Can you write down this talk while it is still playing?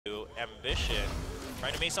Ambition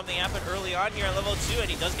trying to make something happen early on here at level 2, and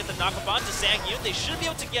he does get the knock-up onto Sangyun. They should be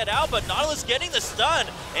able to get out, but Nautilus getting the stun,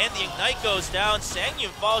 and the Ignite goes down. Sangyun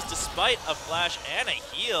falls despite a flash and a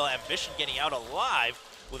heal. Ambition getting out alive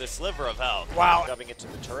with a sliver of health. Wow. Dubbing it to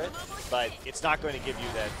the turret, but it's not going to give you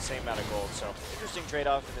that same amount of gold, so interesting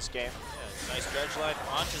trade-off in this game. Yeah, nice dredge line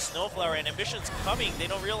onto Snowflower, and Ambition's coming. They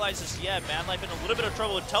don't realize this yet. Madlife in a little bit of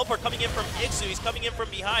trouble with Teleport coming in from Ixu. He's coming in from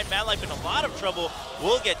behind. Madlife in a lot of trouble.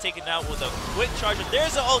 Will get taken out with a quick charge.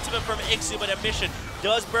 There's an ultimate from Ixu, but Ambition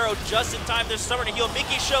does burrow just in time. There's Summer to heal.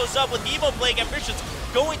 Mickey shows up with Emo Plague. Ambition's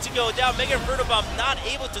going to go down. Mega Inferno Bomb not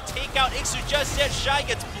able to take out Ixu just yet. Shy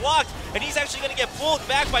gets blocked, and he's actually going to get pulled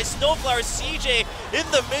back by Snowflower. CJ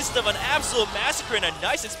in the midst of an absolute massacre and a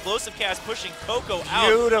nice explosive cast pushing Coco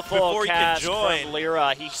out before he can join. From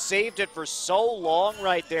Lyra. He saved it for so long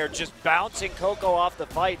right there, just bouncing Coco off the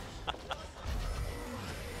fight.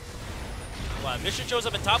 Well, Ambition shows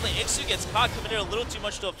up in top lane. Ixu gets caught, committed a little too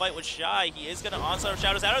much to a fight with Shy. He is going to onslaught of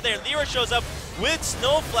Shadows out of there. Lyra shows up with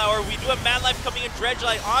Snowflower. We do have Madlife coming in, Dredge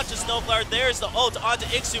Light onto Snowflower. There's the ult onto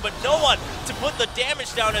Ixu, but no one to put the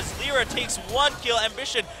damage down as Lyra takes one kill.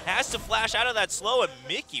 Ambition has to flash out of that slow, and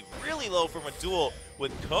Mickey really low from a duel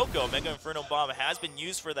with Coco. Mega Inferno Bomb has been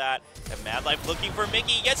used for that. And Madlife looking for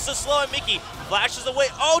Mickey. He gets to slow, and Mickey flashes away.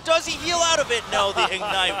 Oh, does he heal out of it? No, the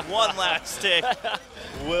Ignite, one last tick,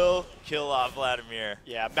 will kill off Vladimir.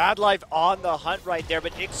 Yeah, Madlife on the hunt right there,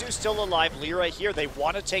 but Ixu's still alive. Lyra here, they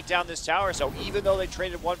want to take down this tower, so even though they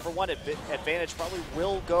traded 1-for-1, advantage probably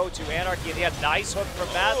will go to Anarchy. And he had a nice hook from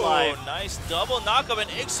Madlife. Oh, nice double knockup, and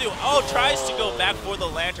Ixu, tries to go back for the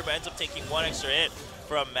Lantern, but ends up taking one extra hit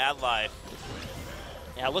from Madlife.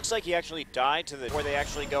 Yeah, it looks like he actually died to where they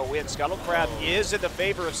actually go in. Scuttle Crab is in the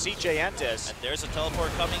favor of CJ Entus. And there's a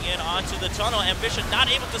teleport coming in onto the tunnel. Ambition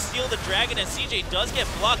not able to steal the dragon, and CJ does get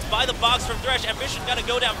blocked by the box from Thresh. Ambition gonna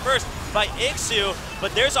go down first by Ixu,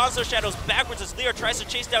 but there's Onslaught Shadows backwards as Lyra tries to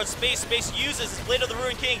chase down Space. Space uses his Blade of the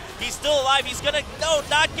Ruined King. He's still alive. He's gonna,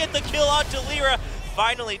 not get the kill onto Lyra.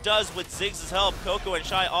 Finally does with Ziggs' help. Coco and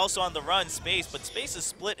Shy also on the run. Space, but Space is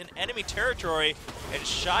split in enemy territory, and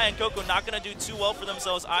Shy and Coco not going to do too well for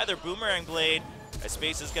themselves either. Boomerang Blade, as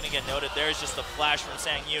Space is going to get noted. There's just a flash from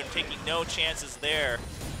Sangyun, taking no chances there.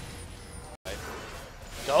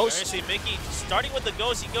 Ghost. See Mickey starting with the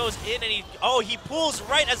Ghost. He goes in and he pulls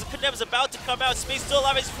right as the Condemn is about to come out. Space still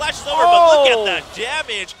alive. He flashes over, but look at that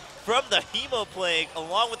damage from the Hemo Plague,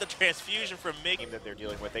 along with the transfusion from Mickey. That they're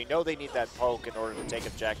dealing with. They know they need that poke in order to take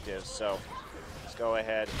objectives, so let's go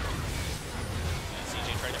ahead.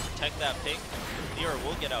 CJ trying to protect that pink. Lyra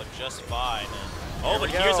will get out just fine.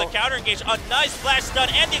 But here's a counter engage. A nice flash stun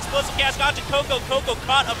and the explosive cast onto Coco. Coco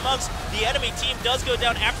caught amongst the enemy team, does go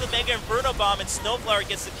down after the Mega Inferno Bomb, and Snowflower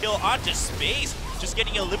gets the kill onto Space. Just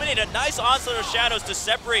getting eliminated. A nice onslaught of Shadows to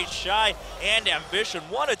separate Shy and Ambition.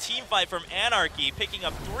 What a team fight from Anarchy, picking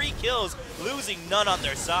up 3 kills, losing none on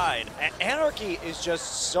their side. Anarchy is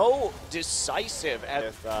just so decisive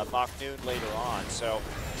with Mach Noon later on. So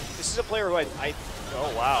this is a player who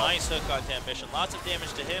oh wow. Nice hook onto Ambition. Lots of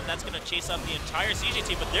damage to him. That's going to chase out the entire CJ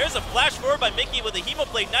team. But there's a flash forward by Mickey with a Hemo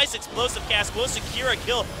Blade. Nice explosive cast. Will secure a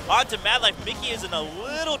kill onto Madlife. Mickey is in a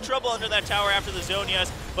little trouble under that tower after the Zonias,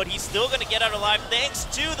 but he's still going to get out alive thanks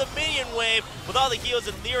to the minion wave with all the heals,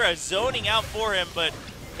 and Lyra zoning out for him. But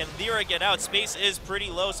can Lyra get out? Space is pretty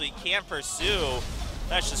low, so he can't pursue.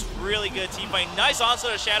 That's just really good team fight. Nice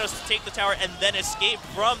onslaught of Shadows to take the tower and then escape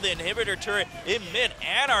from the inhibitor turret in mid.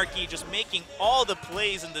 Anarchy just making all the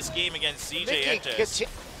plays in this game against CJ Entus.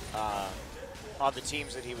 On the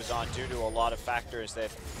teams that he was on due to a lot of factors that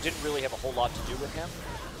didn't really have a whole lot to do with him.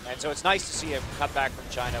 And so it's nice to see him come back from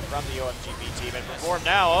China, from the OMGB team, and perform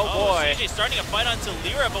now. Oh boy. CJ starting a fight onto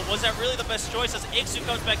Lyra, but was that really the best choice as Ixu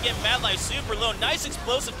comes back in? Madlife super low. Nice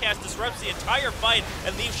explosive cast disrupts the entire fight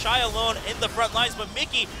and leaves Shy alone in the front lines. But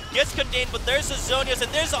Mickey gets contained, but there's the Zonias,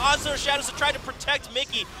 and there's the Onslaught of Shadows to try to protect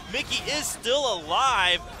Mickey. Mickey is still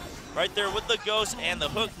alive. Right there with the Ghost and the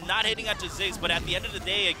hook not hitting onto Ziggs, but at the end of the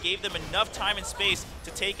day, it gave them enough time and space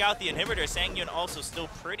to take out the inhibitor. Sangyun also still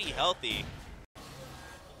pretty healthy.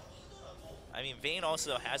 I mean, Vayne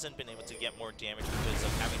also hasn't been able to get more damage because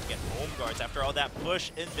of having to get home guards after all that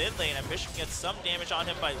push in mid lane. Ambition gets some damage on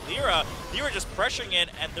him by Lyra. Lyra just pressuring it,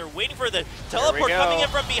 and they're waiting for the teleport coming in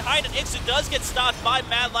from behind, and Ixu does get stopped by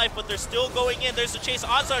Madlife, but they're still going in. There's the chase,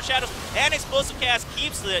 Onslaught Shadows, and Explosive Cast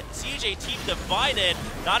keeps the CJ team divided.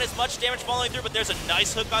 Not as much damage following through, but there's a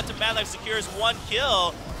nice hook onto Madlife, secures 1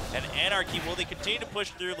 kill. And Anarchy, will they continue to push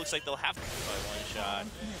through? Looks like they'll have to by 1 shot.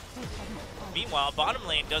 Meanwhile, bottom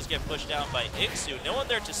lane does get pushed down by Ixu. No one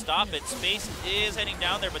there to stop it. Space is heading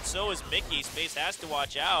down there, but so is Mickey. Space has to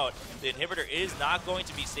watch out. The inhibitor is not going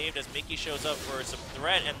to be saved as Mickey shows up for some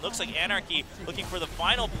threat, and looks like Anarchy looking for the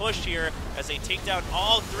final push here as they take down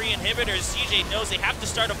all 3 inhibitors. CJ knows they have to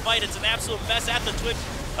start a fight. It's an absolute mess at the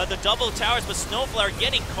the double towers, but Snowflower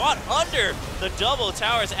getting caught under the double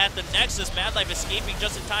towers at the Nexus. Madlife escaping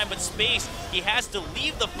just in time, but Space, he has to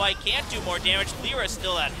leave the fight, can't do more damage. Lyra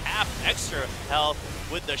still at half extra health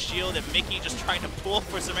with the shield, and Mickey just trying to pull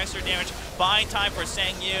for some extra damage, buying time for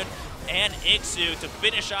Sangyun and Ixu to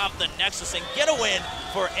finish off the Nexus and get a win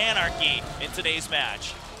for Anarchy in today's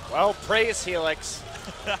match. Well, praise Helix.